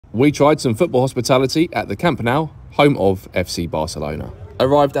We tried some football hospitality at the Camp Nou, home of FC Barcelona.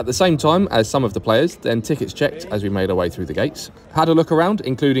 Arrived at the same time as some of the players, then tickets checked as we made our way through the gates. Had a look around,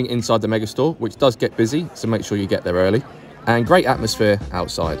 including inside the megastore, which does get busy, so make sure you get there early. And great atmosphere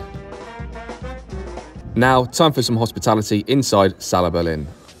outside. Now, time for some hospitality inside Sala Berlín.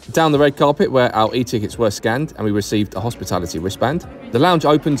 Down the red carpet where our e-tickets were scanned and we received a hospitality wristband. The lounge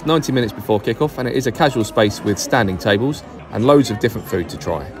opened 90 minutes before kickoff and it is a casual space with standing tables and loads of different food to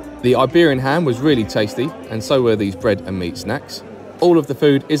try. The Iberian ham was really tasty and so were these bread and meat snacks. All of the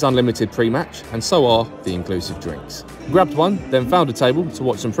food is unlimited pre-match and so are the inclusive drinks. Grabbed one, then found a table to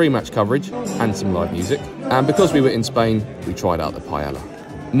watch some pre-match coverage and some live music. And because we were in Spain, we tried out the paella.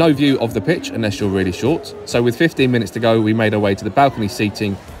 No view of the pitch unless you're really short, so with 15 minutes to go we made our way to the balcony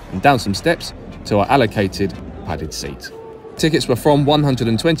seating and down some steps to our allocated padded seat. Tickets were from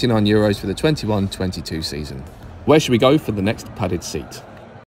 €129 for the 21-22 season. Where should we go for the next padded seat?